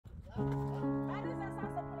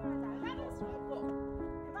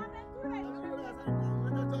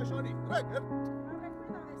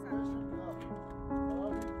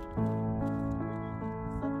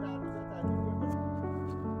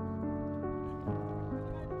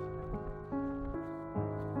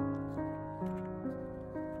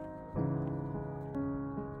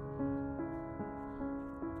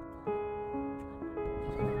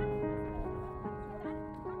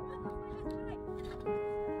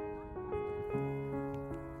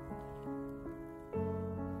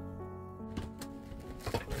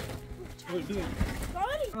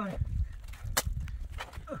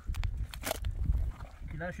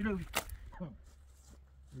شنو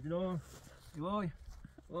دلون واي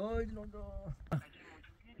واي دلون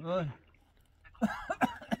واي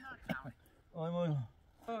واي مول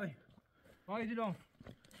واي واي دلون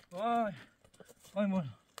واي واي مول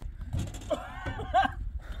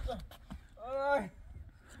واي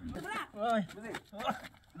واي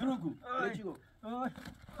دروغو ليچو واي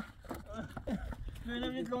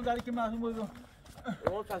نه دلون داری که معلوم بود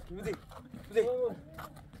اون فاس میدی میدی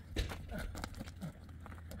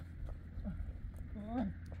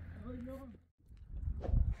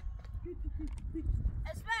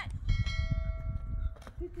اسمع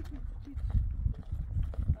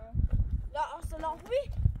لا السلام خوبی؟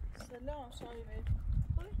 سلام شایمه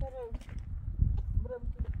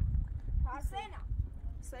حسینه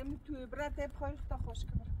سعی توی برات بخوای تا خوش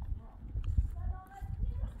کنم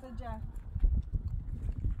وقت جان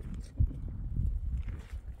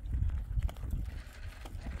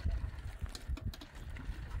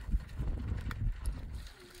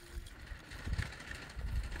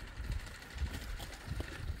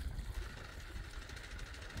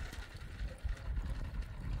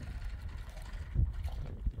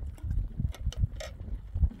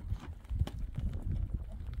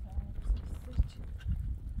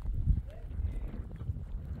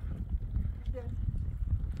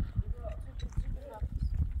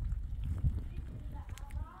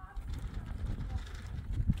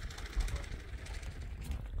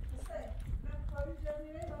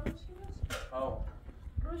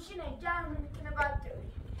روشینه جمع میکنه باید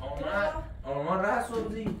آمان راه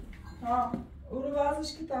سوزی او رو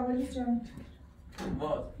بازش که تابلی جمع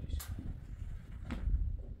باز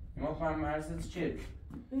ما خواهم مرسد چه؟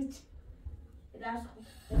 هیچ درست خوب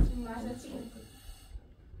درست مرسد چی کنی؟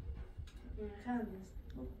 خیلی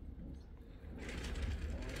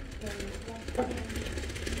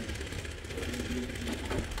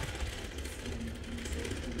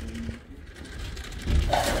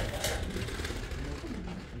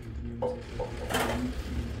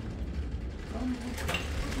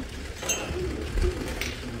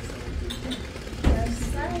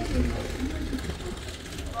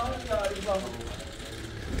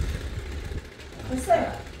حسین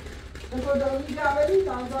به خدا میگولی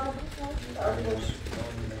تازه باش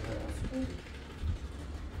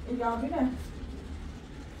ایگابینه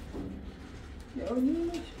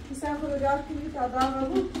اونی حسین خدا گفت کنی تا دامه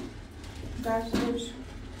بود داشته باش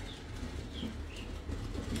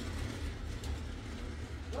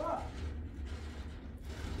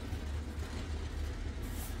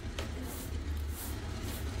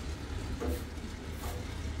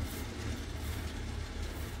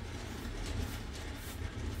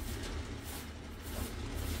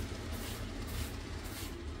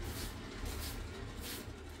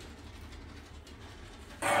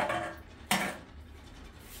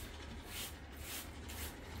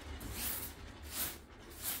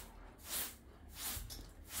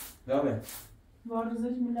دابه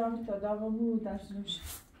وارزش میلادی تا دامه بود داشته باش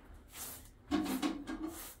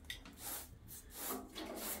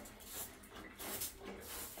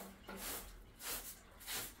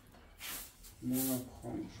مونا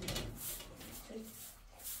خاموش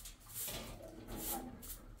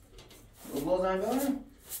او باز انگاره؟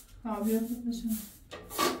 ها بیا بشن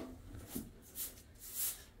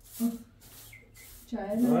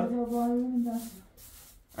چای نمیده باید دست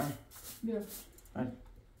بیا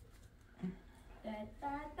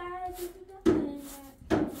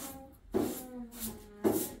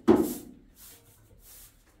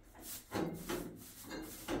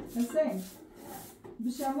حسین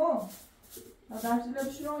بشمو داشته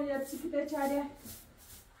لبشون یه بسی که چاره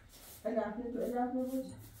اگه تو اجازه بود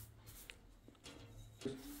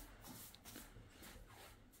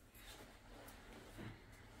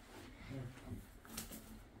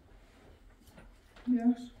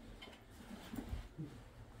بیاش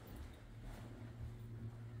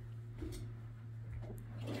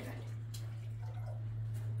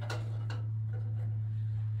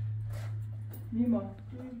نیما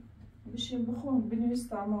بشین بخون بنویس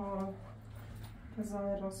تمام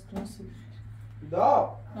بزنه راست کنسی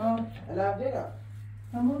دا الان دیگه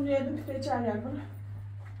همون یادم که تیچه یک بنا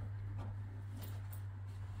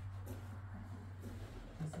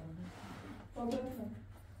بابا بفهم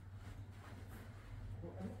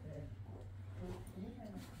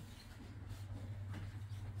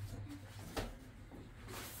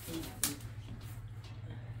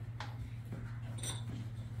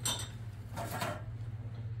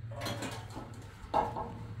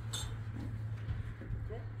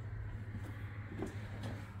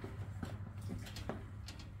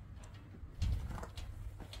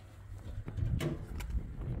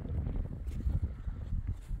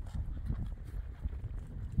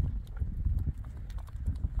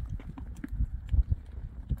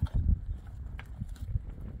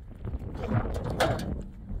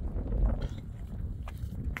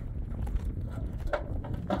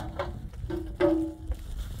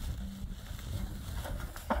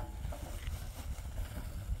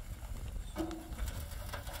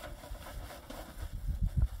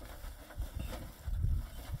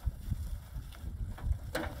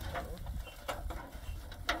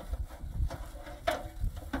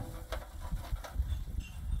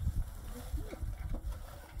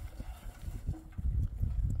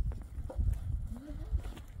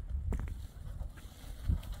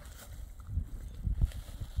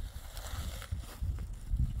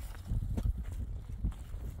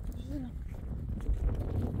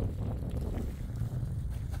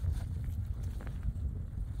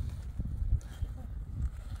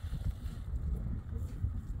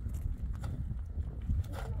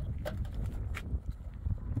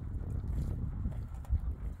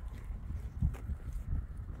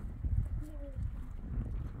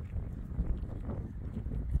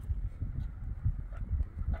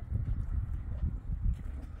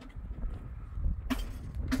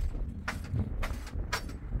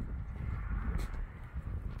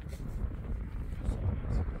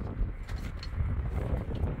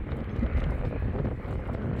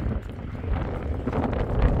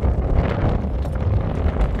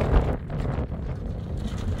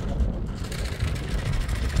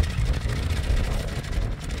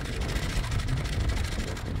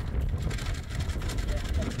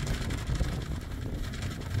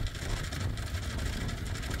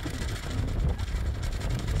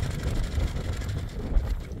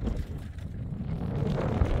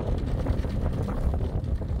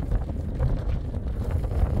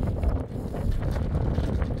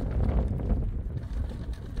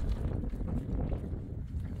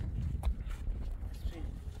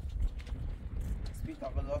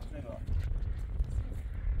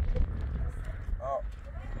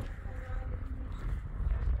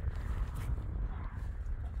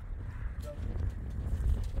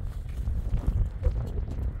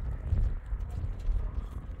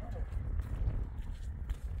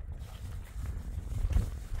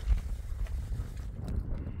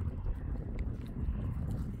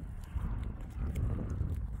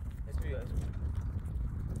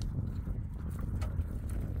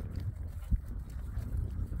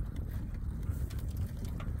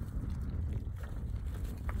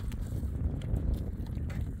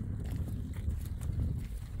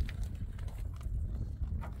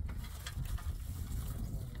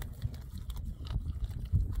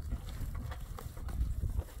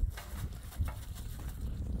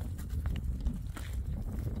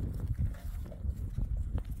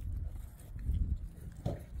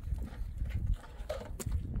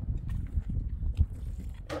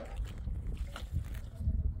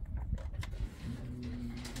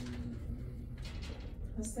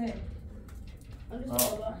حسین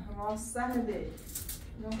ما سهله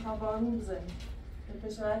نو خبارون بزنی به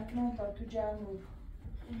پشارک کنم تا تو جمع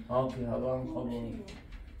رو اوکی هوا هم خبارون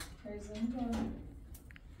ایزنی دارم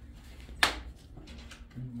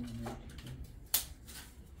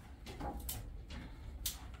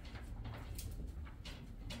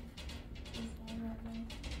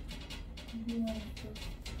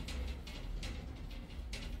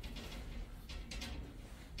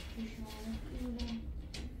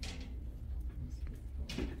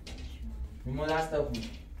نیما دست بخون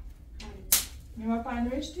نیما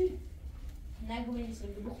پنوشتی؟ نگو بریسیم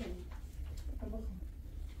بخونی بخون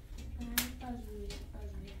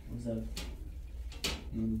بزرگ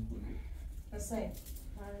حسین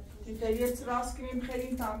چطوری راست کنیم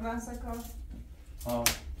خیلی تام راسته کار؟ ها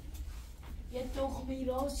یه تخمی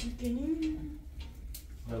راستی کنیم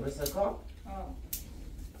به سکا؟ ها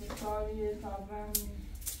یه کاری تام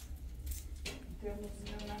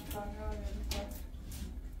تلویزیون نکنه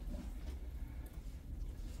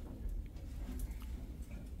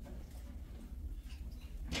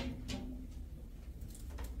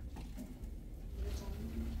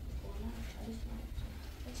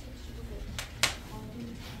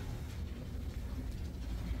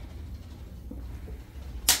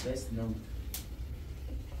اسم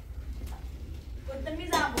گفتم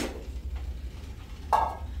میزم بود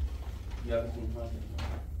یا بخون ها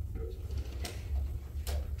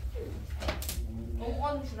اون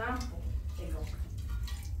خودمشون هم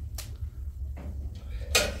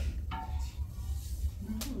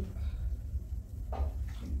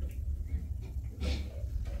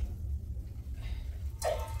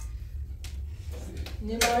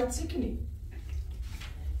نیما چیکنی؟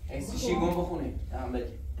 ایسی شیگون بخونه هم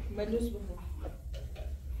بده ملوس بخون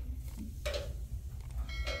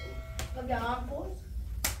خب جوان پوز؟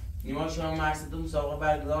 نیما شما مرسد مسابقه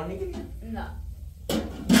برگزار نگیری؟ نه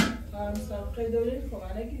مسابقه داری؟ خب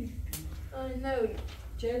من نگیری نه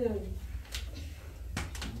چه داری؟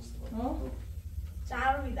 ها؟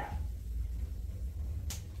 چند رو میدم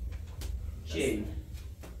چی؟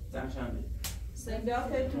 زن شنبه سنبیا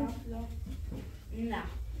پیتون؟ نه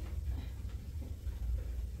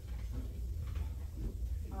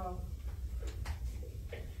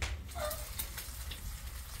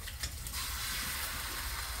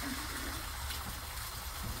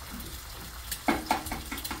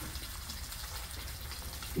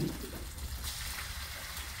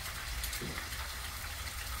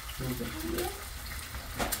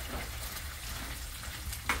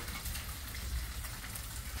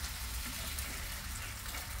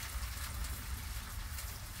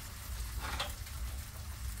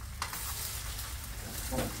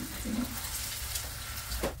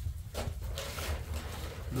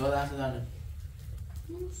دو دست دانه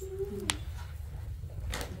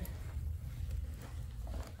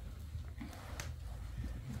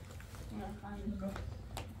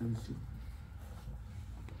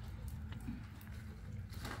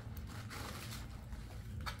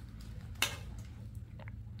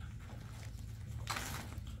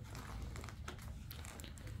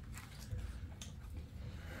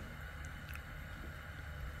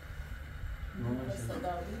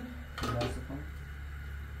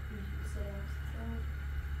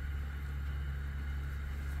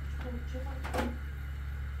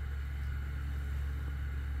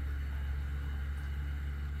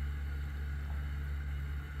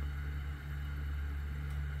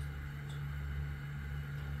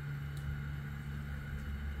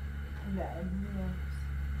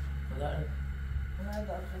نه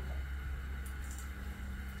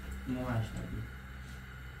نیما هشتادی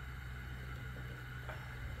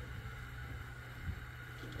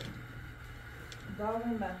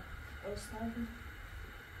دارم من استادی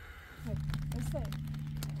مثل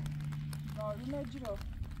دارو مجرا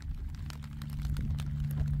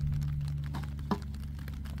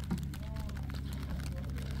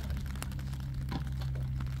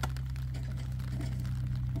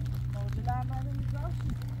موجود عمل میذاش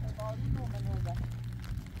دارو نومن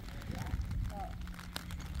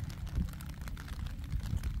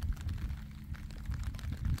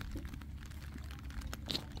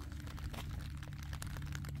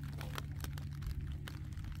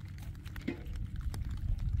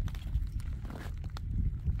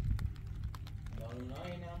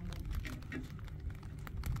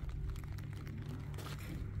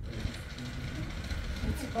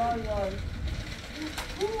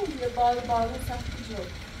هوده بای یه بارو سختی شد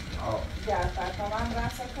گرفت تا من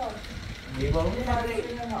رسه کار میبارون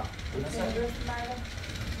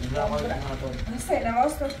حسین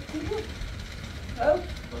واسه کی بود؟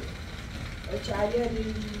 چایی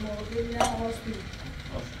موقعی نه هاستی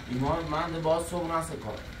ایمان من باز صبح نسه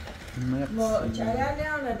کار چایی نه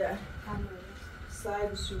آنده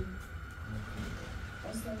سایب شو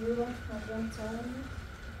اصلا یه وقت مدرم چایی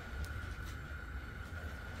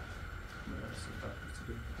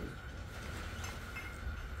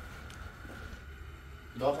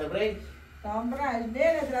دا خبری؟ دامبرای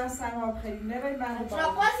نره درستم آب خیلی نره من چرا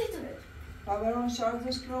قاسی تو بید؟ خبران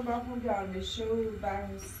شارزش کنم بخون گرمه شو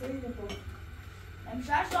برمه سیده بود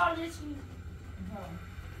امشار شارزش کنی؟ ها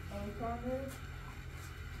آن کامه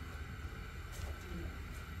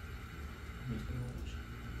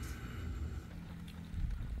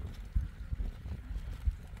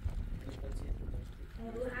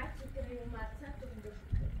رو هر چی کنی اومد سخت کنی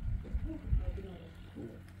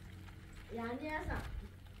یعنی اصلا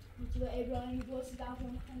تو ابراهیم دوستی دفعه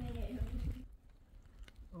خانه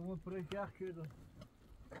اما پرش یخ شده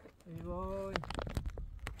ای وای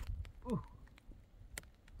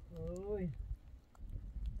اوی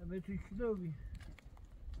همه توی شلوی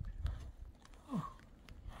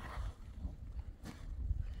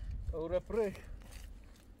اورا پرش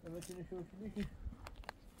همه توی شوشنی شوشنی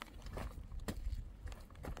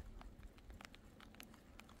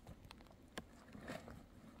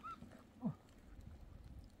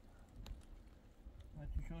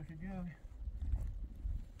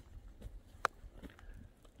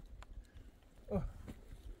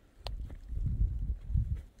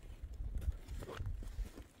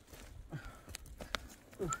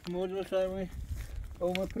Možda sam mi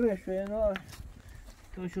ovo prešao jedno,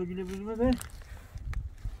 to ću ovdje uzmete.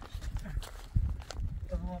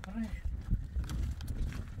 Ovo prešao.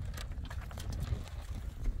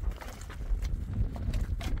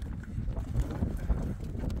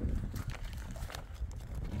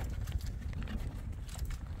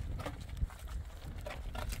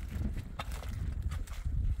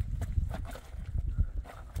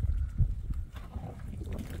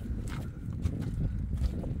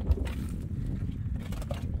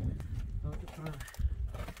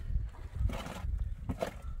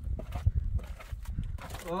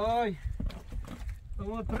 Oj,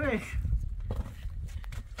 ovo je preš.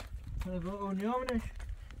 Nego on javneš.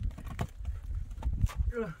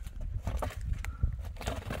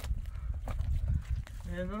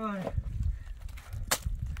 Jedno je.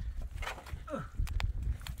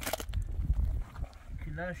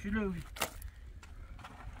 Kilaši ljubi.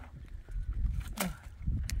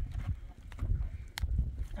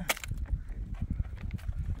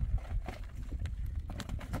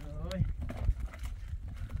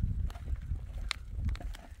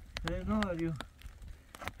 Senório,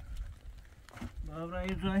 dobra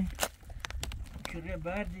aí, Zói. Queria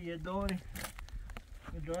barde e adore.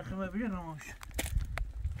 E dói que vai vir longe.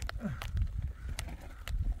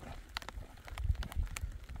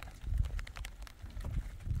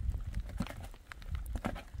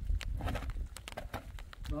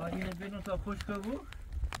 Daha yine bir nota hoş kabuğu.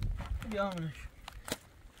 Yanlış.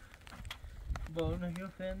 Bağına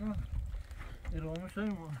yok fena. Olmuş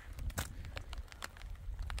sayma.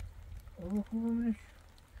 Oh, خوبش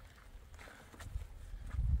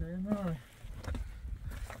نه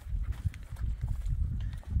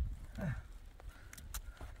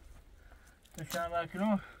چند وقتی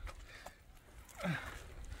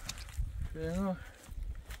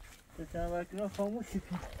چند وقتی خاموشی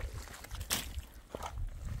کن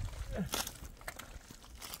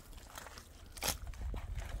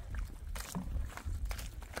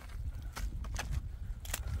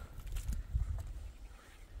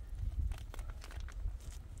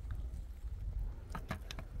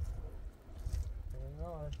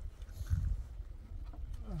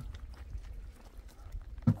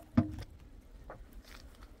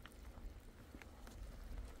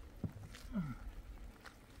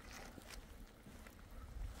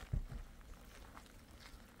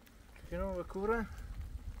Şunu bakıyorum.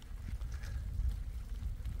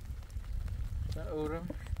 Sen uğram.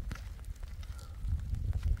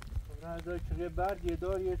 Uğram da şuraya bar diye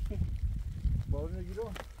doğru yesin. Bağını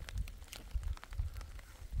giriyor.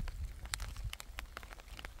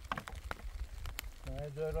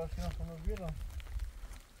 Haydi rastına sonra giriyor.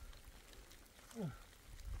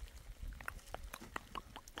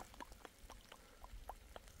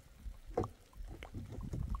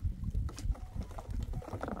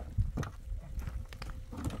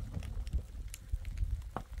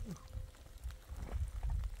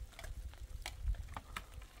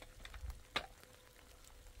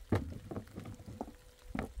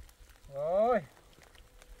 Oj,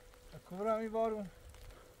 kurwa mi barun.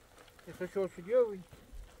 Jeszcze się odsiedziały.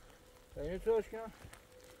 To nie coś, nie?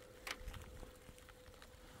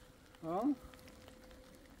 No?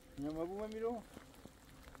 Nie ma było mi do?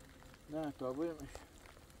 Nie, to byłem już.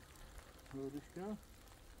 Robisz, nie?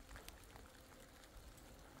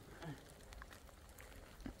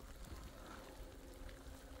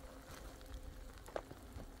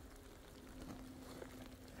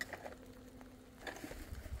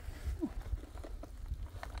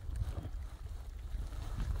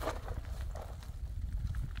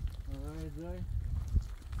 Zaj.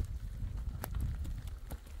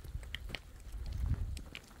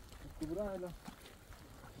 Kubra hala.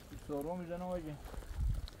 Sorma müzene hoca.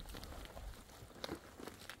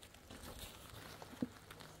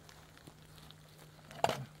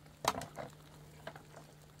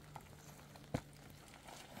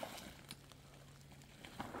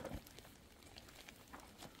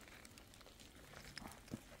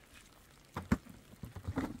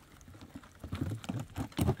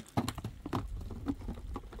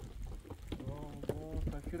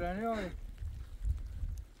 Şuraya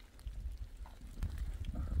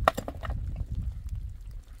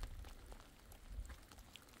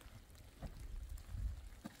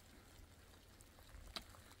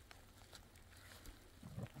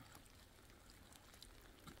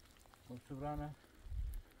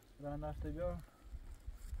Rana stebio.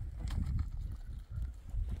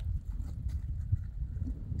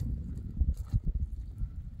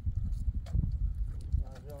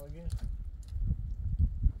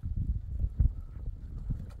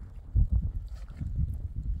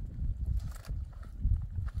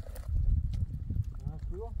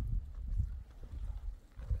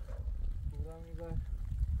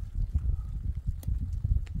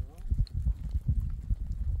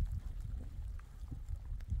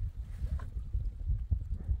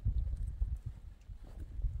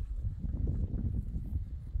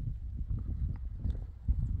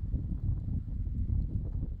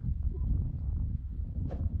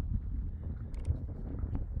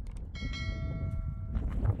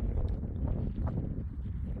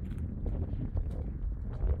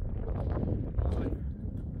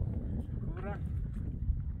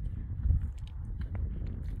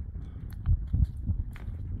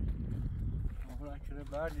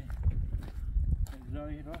 بردی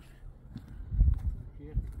اجرایی راست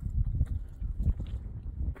کیر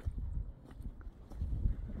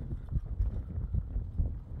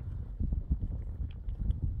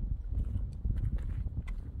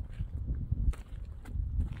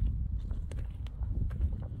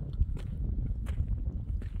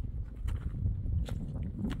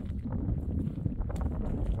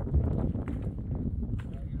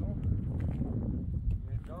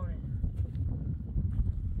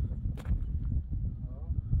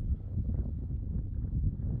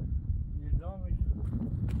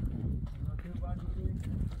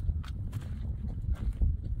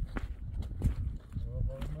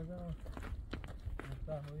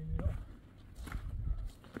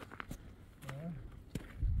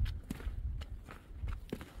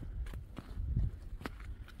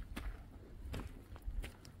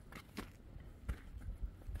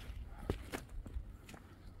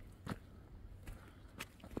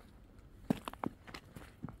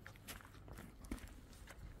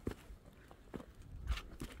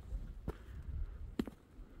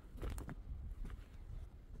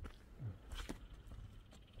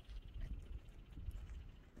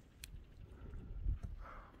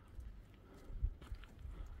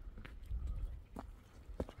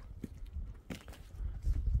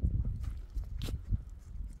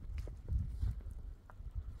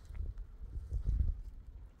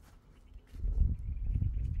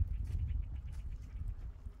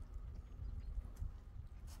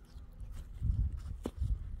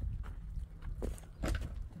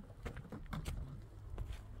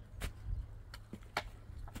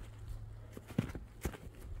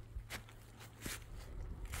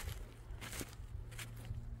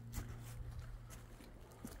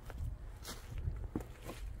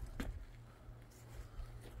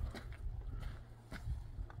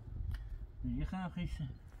یه خیلی خیشه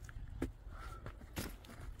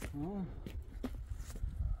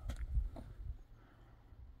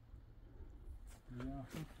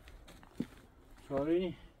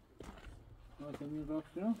چاره ما تمیم راست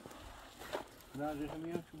کنم درجه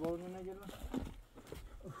میاد که بارون نگیرم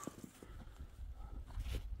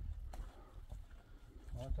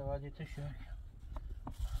توجه تشویق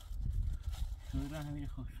شوره همین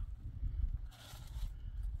خوش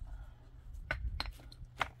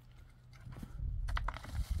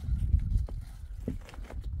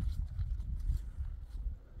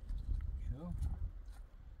شو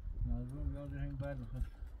مظلوم یاد همین بعد خوش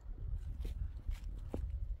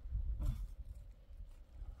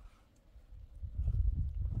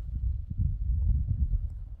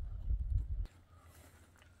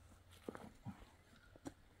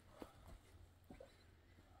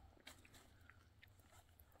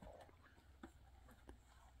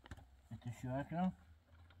تشویق کنم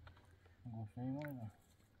گفته ای مایدم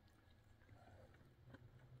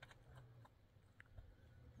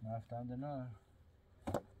رفتم ده نه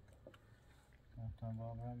رفتم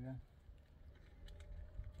با برم بیان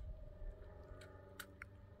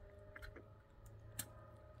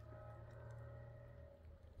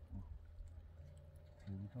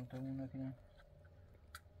بیتون تموم نکنم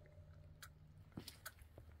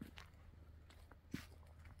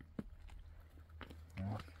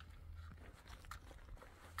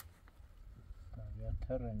طبیعت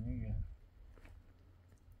تره نیگه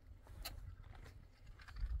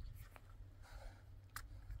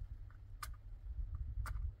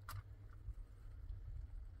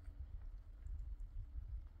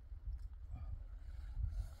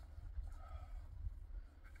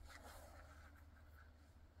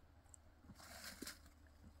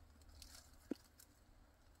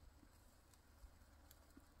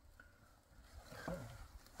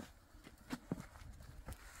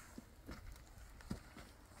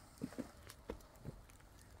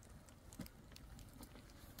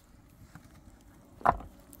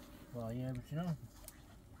باید بچینم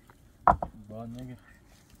باید نگه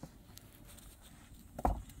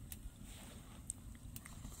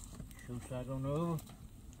شو سرانو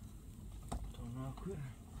تو نکن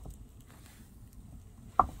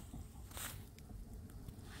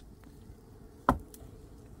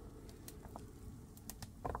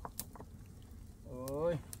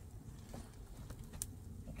اوی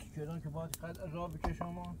چرا که باید قد عذاب بکشم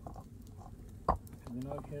من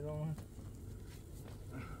بنا کردم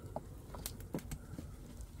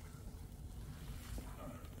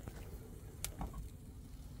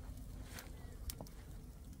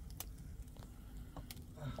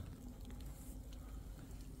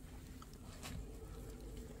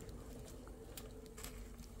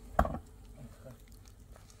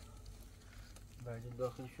برگیم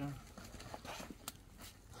داخلشون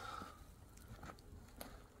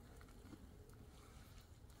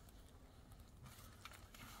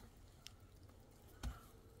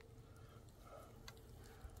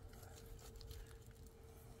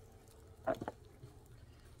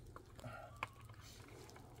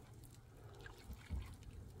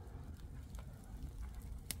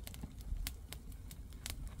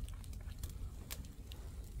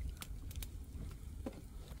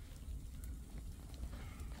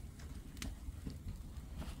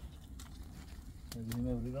ببینیم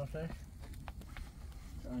ابری راستش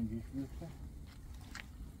انجیش بیفته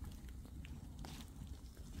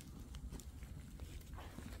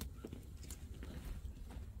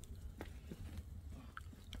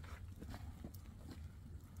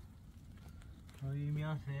هایی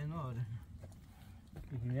میان سه ناره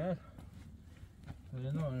یکی میاد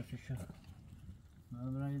سه ناره سیشه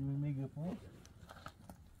من برم یه میگه پون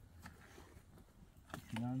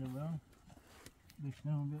چیلنده برم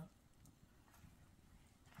بشنه هم بیا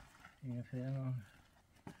این سه ناره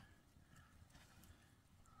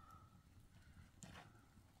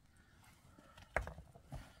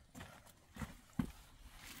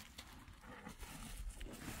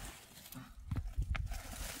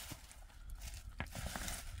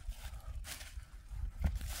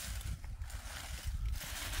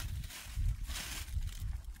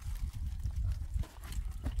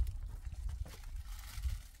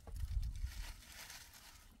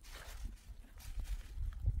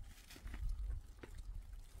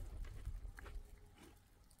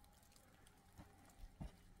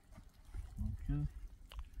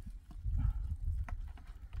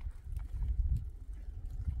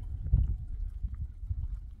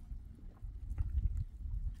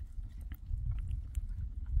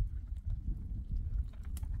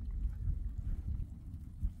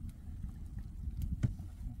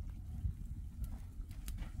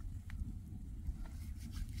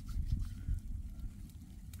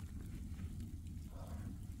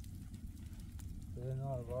نه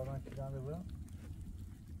واقعا چیزنده برم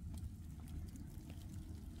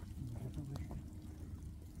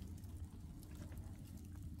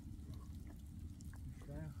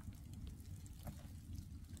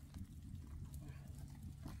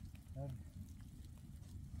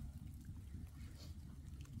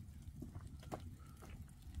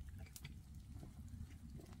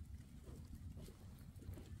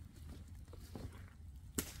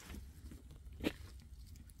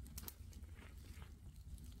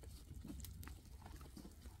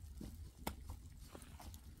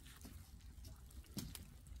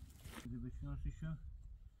بشناسیشون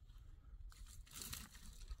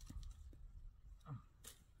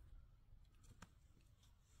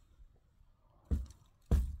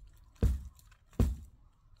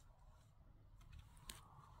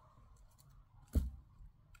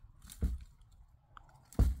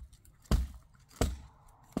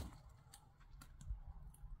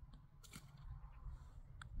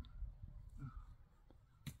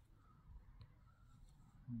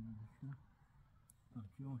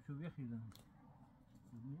شو بخیزم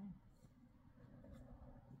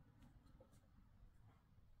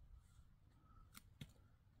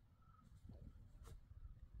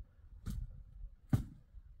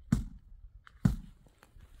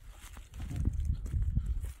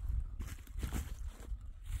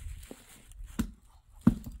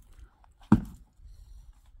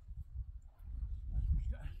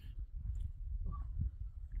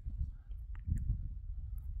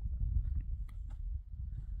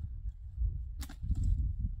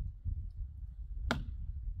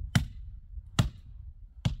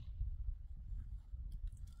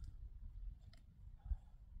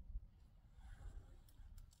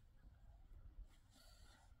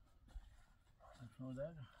know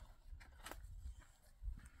that.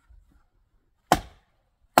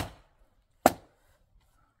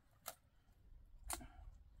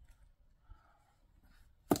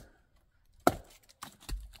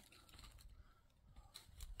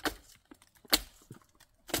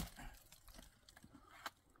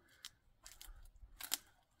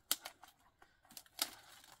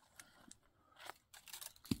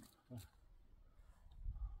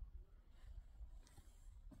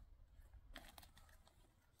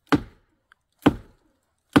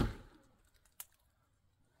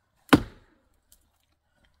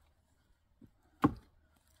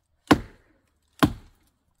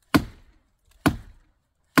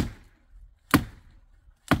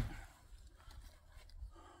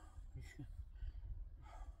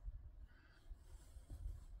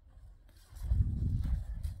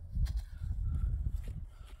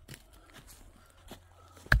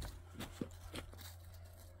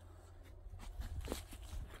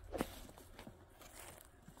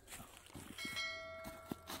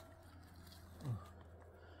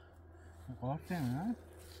 Corte, ¿no?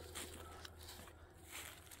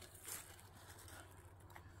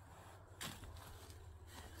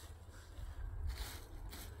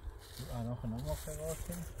 الان خونه موقع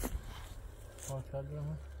قاسم پاشد رو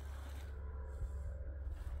هم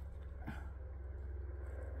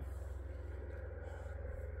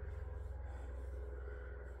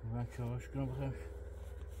بچه هاش کنم بخیم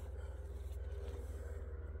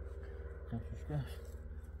شیشکش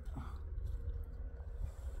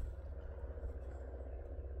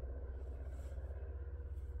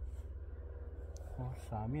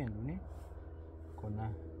سامی اندونی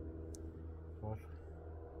کنه باز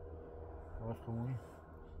خمونی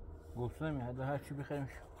گفتم هده هر چی بخیرم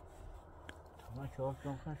شو من چهار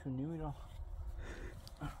کم خیرم شو نمیرم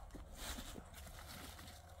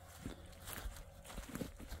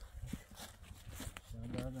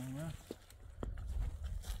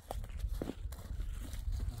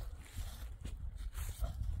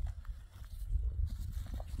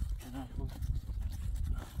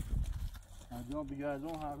از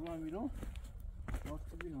بگردم هر رو هم میرم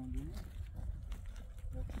راست بیرم دونی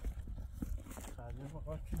خرده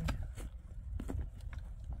بخواد چی میگه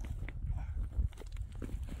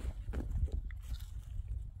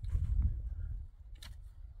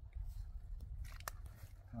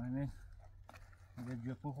همین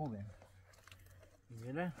اینجا جپو خوبه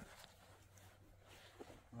اینجا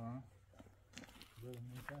آه برم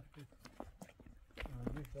میتفتی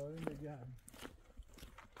آنجا شاید بگه هم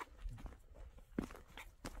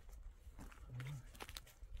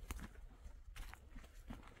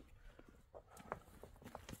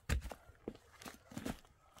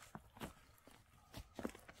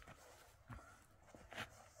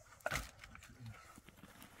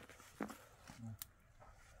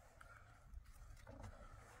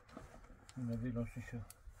اینه بیلو شیشو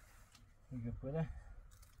اینجا پره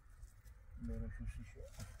بیلو شیشو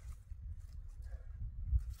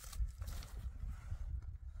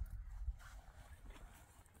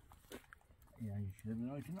یعنی چیزه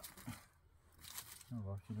بینا ایچینا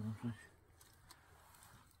باقی رو بسوش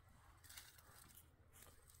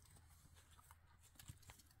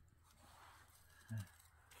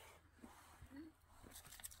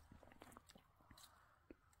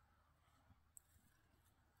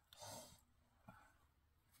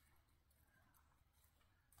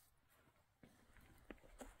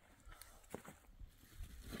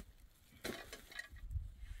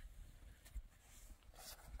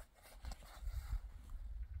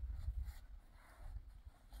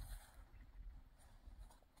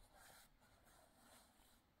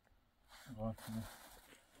Ótimo.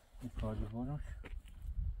 E pode voar.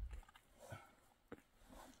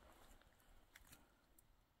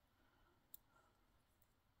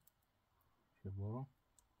 Chegou.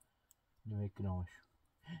 Demek ki ne olmuş?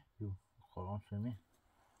 Yok, kalan semi.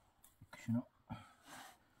 Şunu.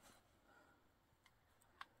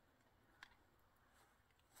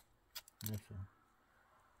 Neyse.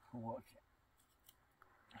 Hava.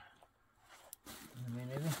 Ne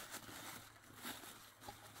ne?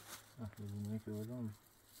 Bunu koyalım.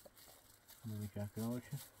 Bunu çakıyorum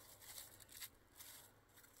için.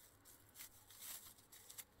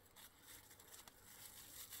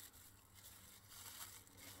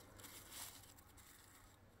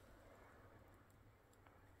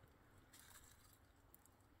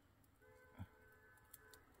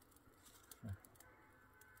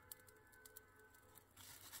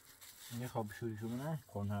 Ne kabı şu ne?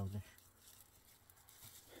 Kornavliş.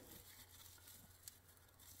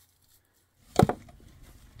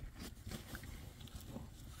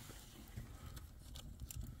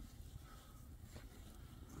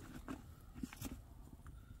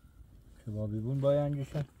 Kebabı bun bayan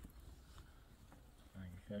geçer.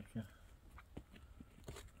 Geçer.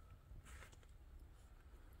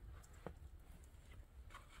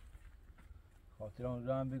 خاطرم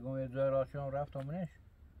زن بگم یه جای راشم رفتم منش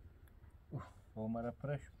با مرا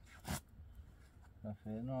پرش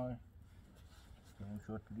نفعه این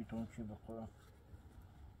شد لیتون چی بخورم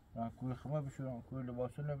من کوی خمه بشورم کوی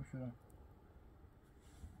لباسه نبشورم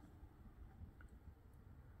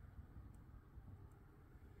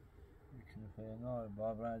یکی نفعه نه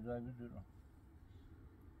باب رنج جای بزورم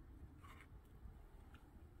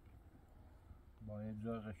با یه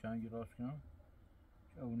جای قشنگی راست کنم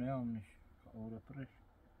چه اونه همونش اوره پرش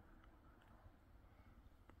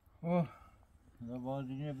اوه ده باز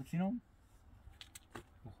دیگه بچینم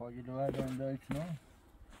بخواهی دوار دارم ایچنم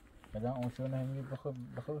بدن آنشون همی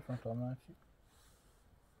بخوابشون تا من چی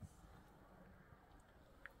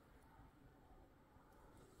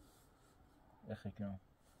اخی کنم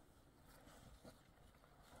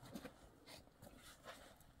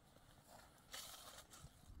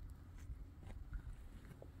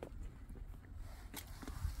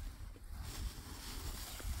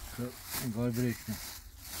گای بریک کن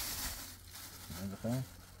بخواهم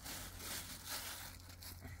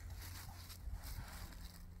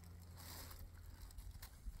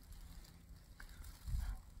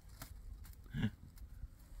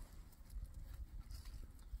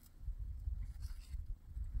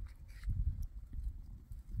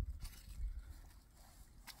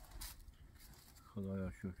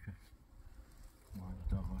خدایا شکر ما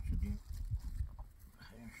داغا شدیم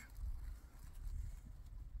خیر شد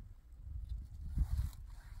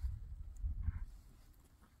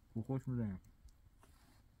خوش میزنیم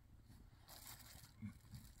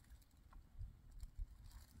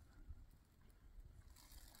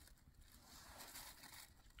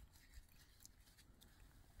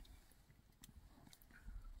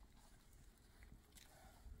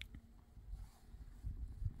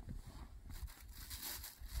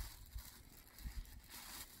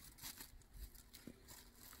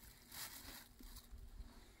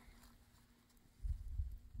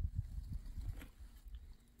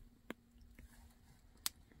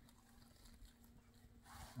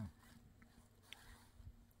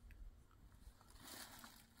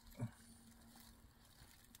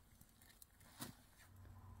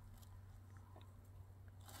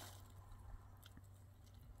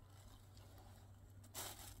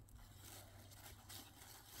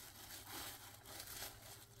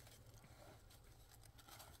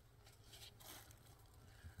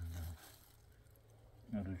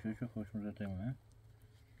روششو خوش میزه نه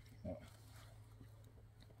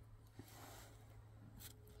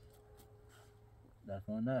دست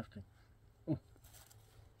ما نرفته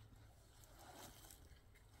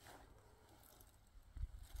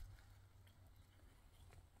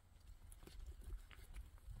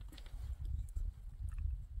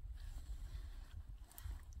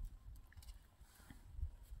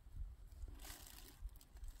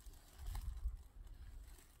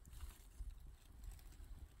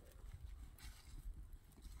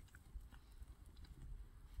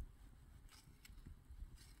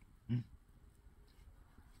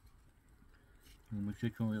میشه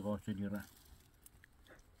چون یه قاچه دیره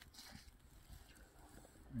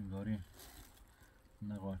انگاری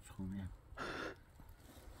نه قاچه خوبیه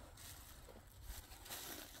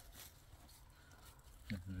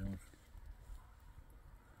نفرموش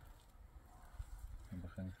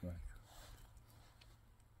بخیرش باید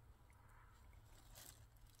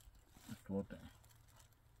استوارده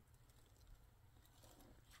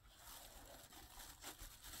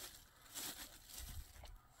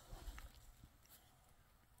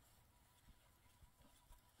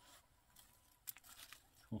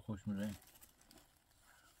خوش میره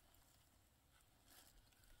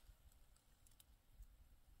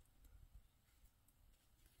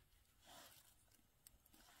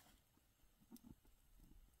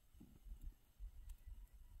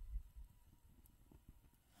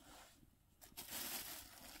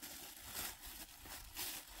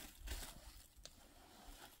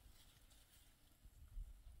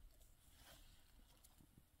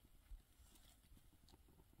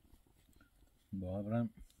با برم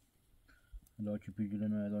لاکی پیگیره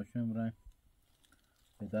نوه داشتم برم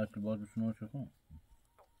به درک باز بسونه شخون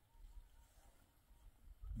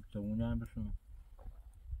تمونه هم بسونه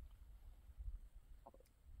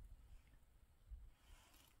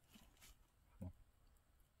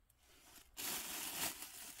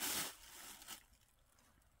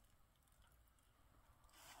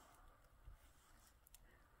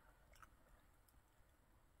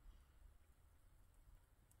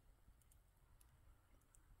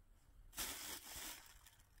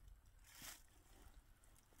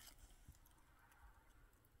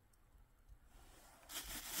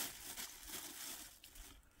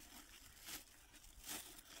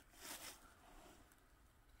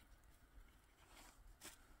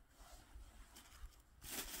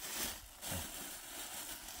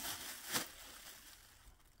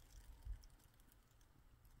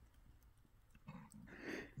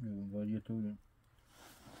باید یه طوری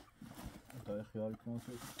تا خیال کن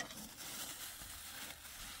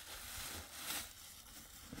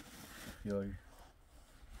خیالی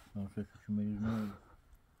نامسه که مریض نمید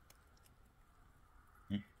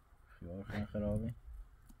خیال خیلی خرابه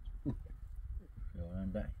خیال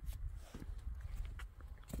هم دهی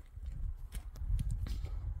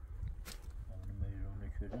اون مریض رو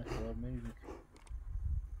نکردن خیال مریض نکرد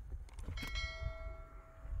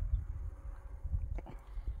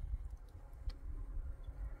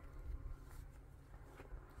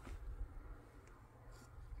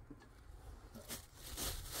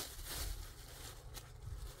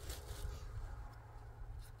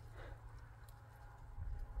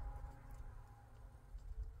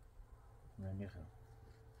نمیخوام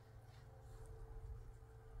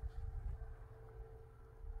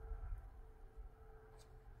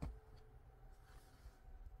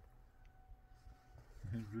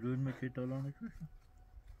جلوی مکه تالا نکشم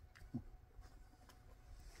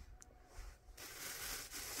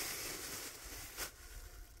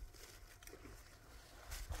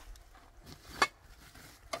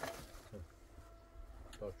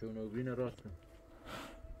جنوبین راست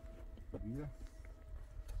بیا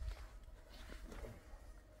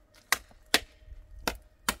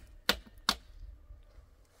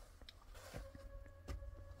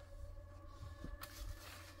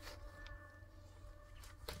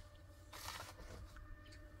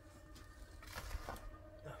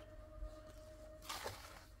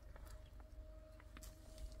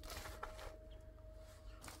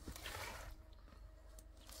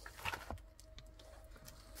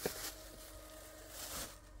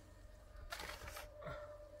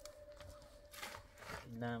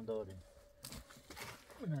نم داریم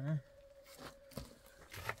نه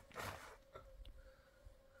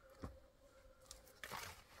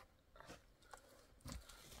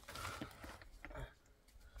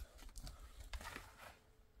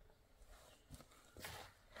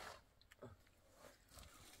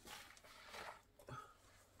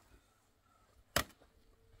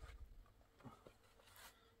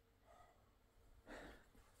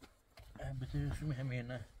بتونی شو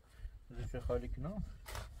همینه زش خالی کنم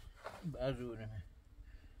بازورمه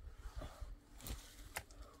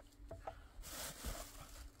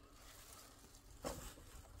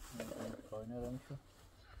خاینه رو میشو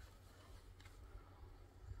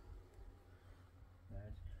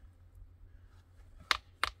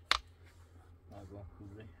نگاه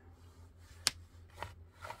خوبه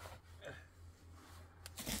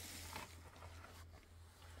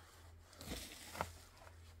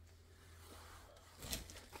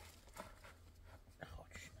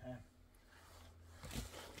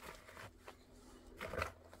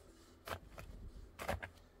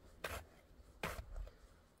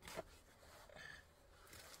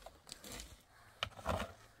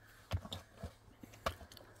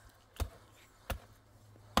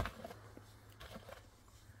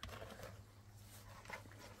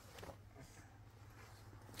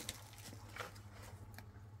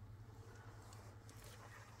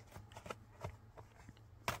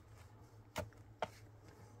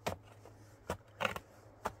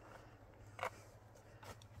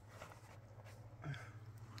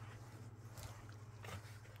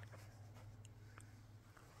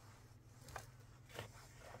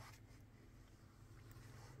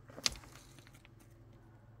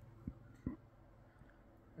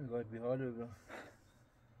قاعد بحاله بقى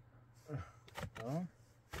تمام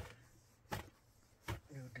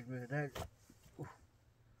جبت البهدال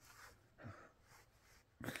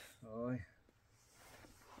هاي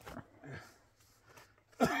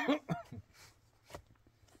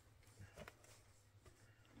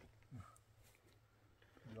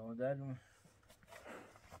لو دال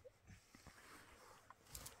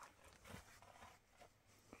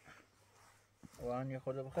وان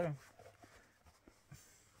ياخدها بخير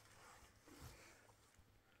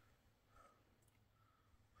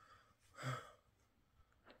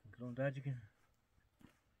لو داجي كده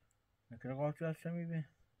لكن قاعد شو اسمي به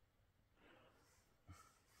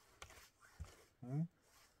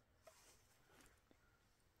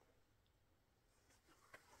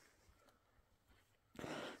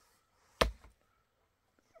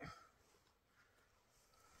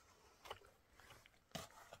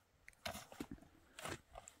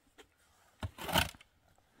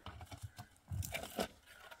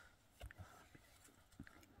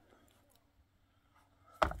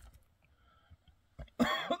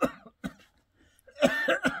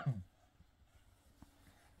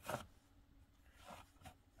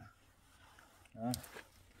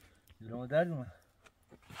لو دال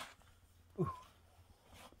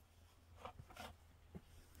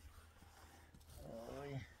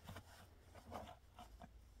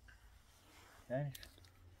يعني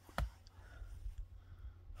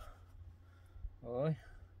اوي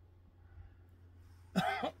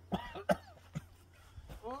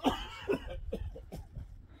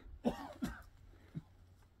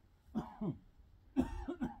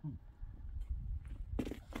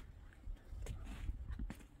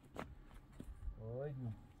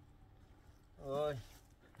اوي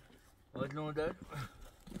لون دال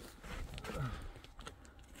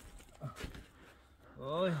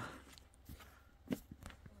اوي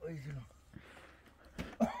شنو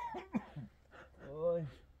اوي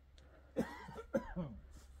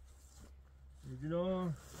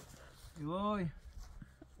دلون اوي دلون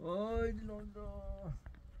اوي دلون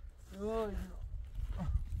دلون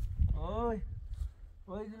اوي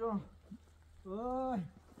برضو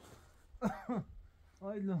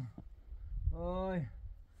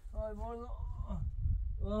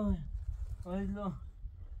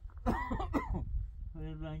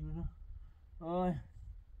دلون رنگ بده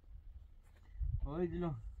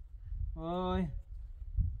دلون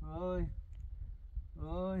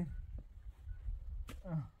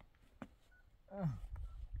وای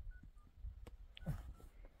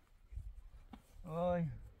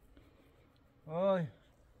وای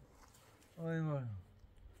وای مردم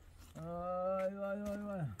وای وای وای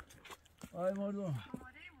وای وای مردم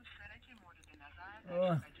شماره مشترک مورد نظر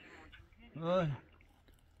در شبکه موجود وای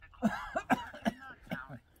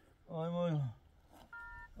وای مردم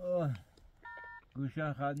وای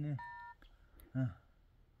گوشم خد نی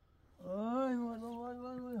وای مردم وای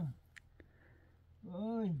وای وای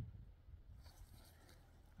وای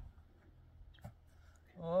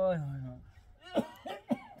وای وای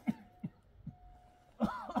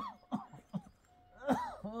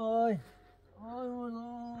وای وای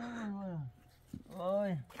مردم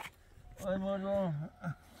وای وای مردم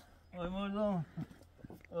وای مردم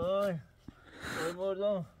وای وای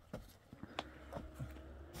مردم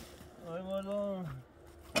وای مردم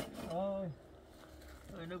وای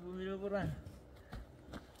اینو بمیره برن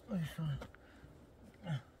وای سان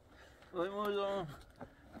وای مردم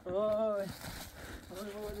وای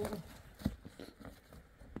وای مردم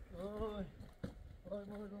وای وای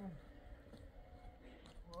مردم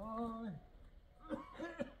وای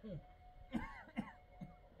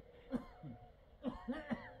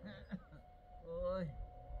وای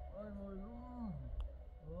وای مردم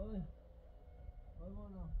وای وای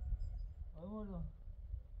مردم وای مردم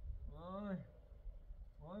وای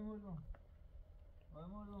وای مردم وای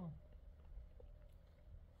مردم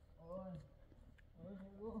وای وای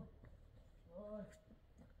مردم وای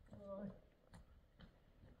وای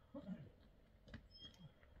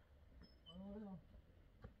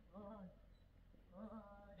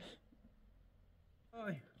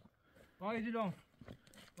وای وای دیدم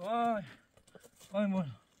وای وای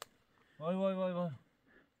مردم وای وای وای وای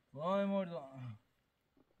وای مردم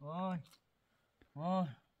وای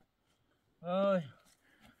وای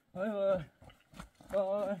وای وای وای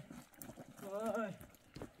وای وای وای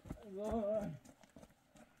وای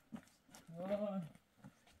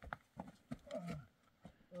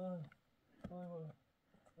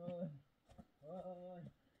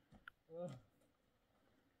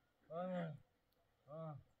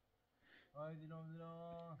I did not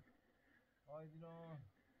know. I did not.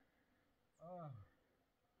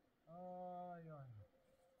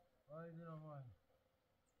 I did not mind.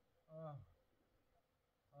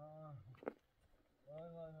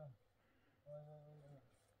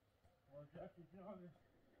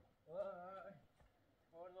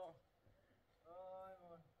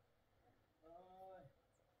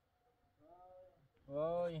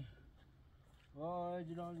 Oi, oi,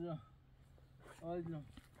 de novo, oi, de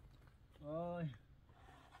novo, oi,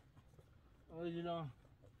 oi, de novo,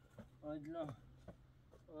 oi, de novo,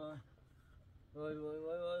 oi, oi, oi,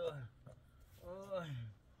 oi, oi, oi,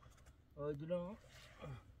 oi, de novo,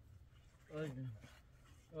 oi, de novo,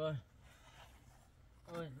 oi,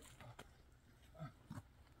 oi,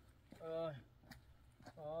 oi,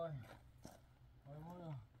 oi, oi,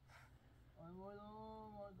 mordo, oi, mordo,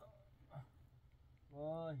 mordo,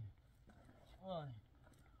 oi, oi,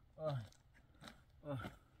 oi. Oi,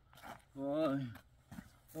 oi,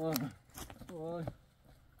 oi,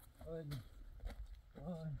 oi,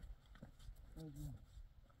 oi,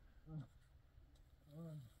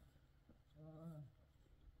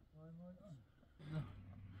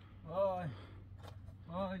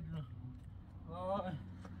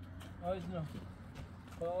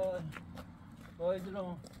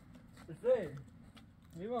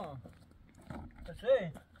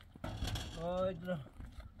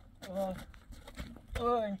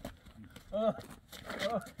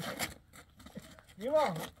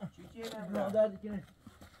 Nima, چیه درد کنه.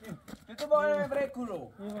 تو باید برای کلو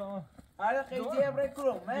Nima, هر خیلی برای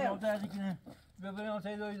کلو نه درد کنه. بیا بریم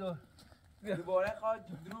آسای دویدو. دوباره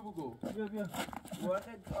خواهد درو بگو بیا بیا. دوباره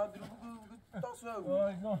خواهد درو بگو تاس بگو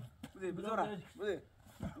آی نه. بده بذارم بده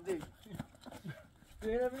بده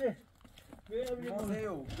بیا بیا. بیا بیا.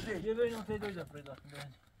 موزیو بده بیا بریم آسای دویدو فردا.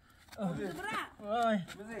 بده آی.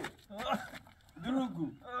 بده درو بگو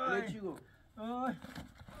بده چی گو آی.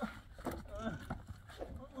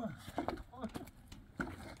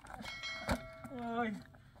 آی.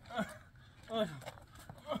 آی.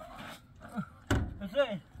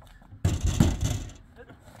 حسین.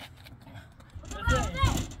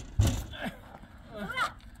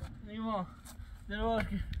 نیما دلواز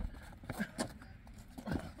کن.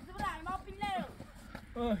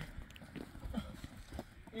 آی.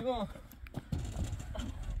 نیما.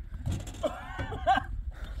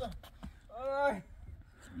 آی.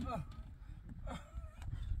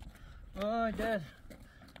 آی دست.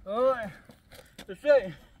 آی.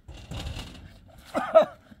 حسین.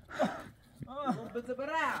 بده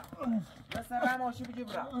برا بس برا ماشی بجی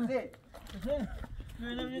برا بده حسین.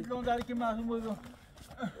 نمیدید لون داری که معلوم بود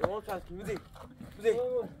اون چسکی بزن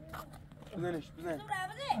بزنش بزن بزن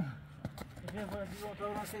بزن فرانسی لون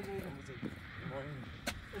تا سه گوید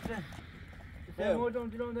بزن مردم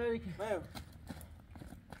لون داری که بزن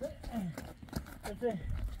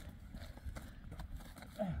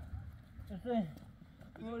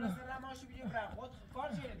مثلا ماشی بگیم برای خود کار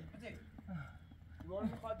شدید بزن دیوار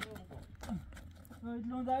میخواد بیرون بکن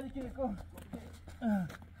لون داری که کن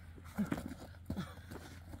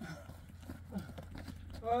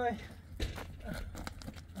وای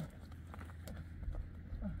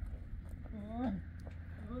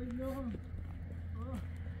وای لون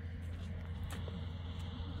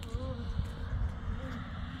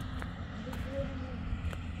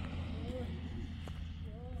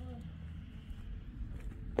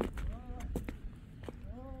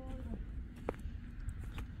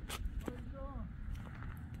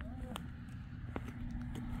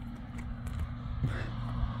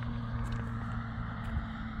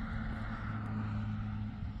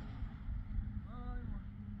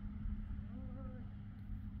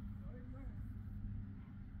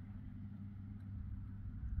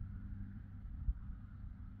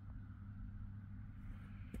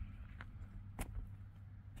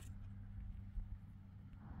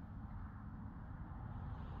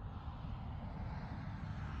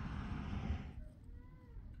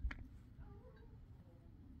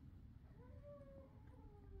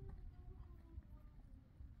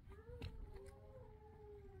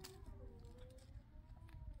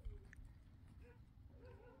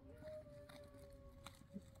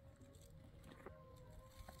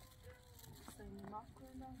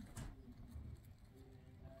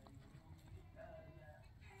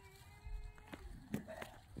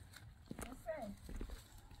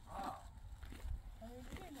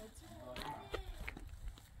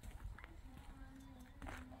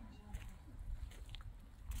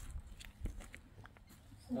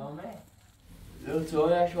نامه لو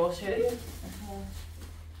تویش باشه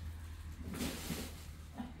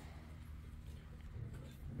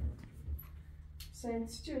Sen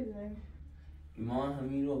چی داری؟ ایمان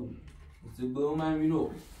همین رو زبه من همین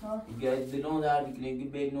رو اگه دلون دردی کنه اگه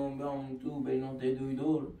بینون بیام تو بینون تدوی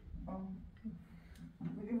دور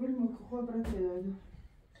بگه بریم که خواه برای تدایدو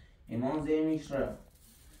ایمان زیمیش را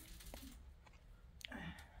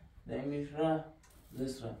زیمیش را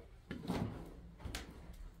زیس را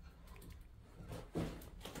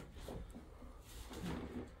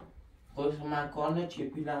خوش مکانه چه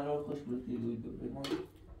پیلن را خوش برتی دوی دور ایمان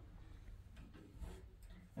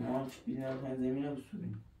ایمان چه پیلن را زمین رو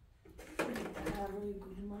بسوریم هر روی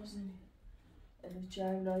گلی مازنی الان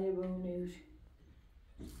چند لایه به اون نیوشی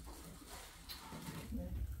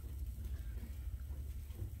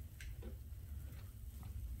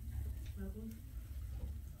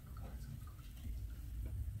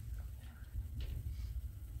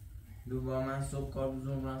دو با من صبح کار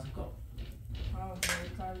بزرم راست کار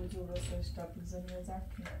باید کار بزرگ راستش تا بزنی و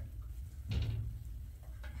زکی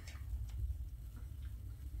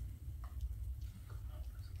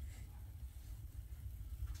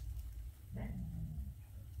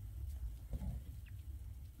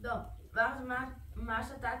Då, varför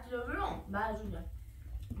massa tatti över dem? Bara Julia.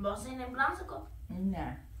 Bara sen en blansa kopp.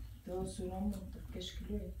 نه دو سوران بود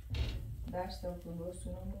کشکلوی درست دو کن دو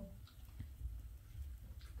سوران بود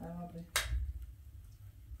تمام بود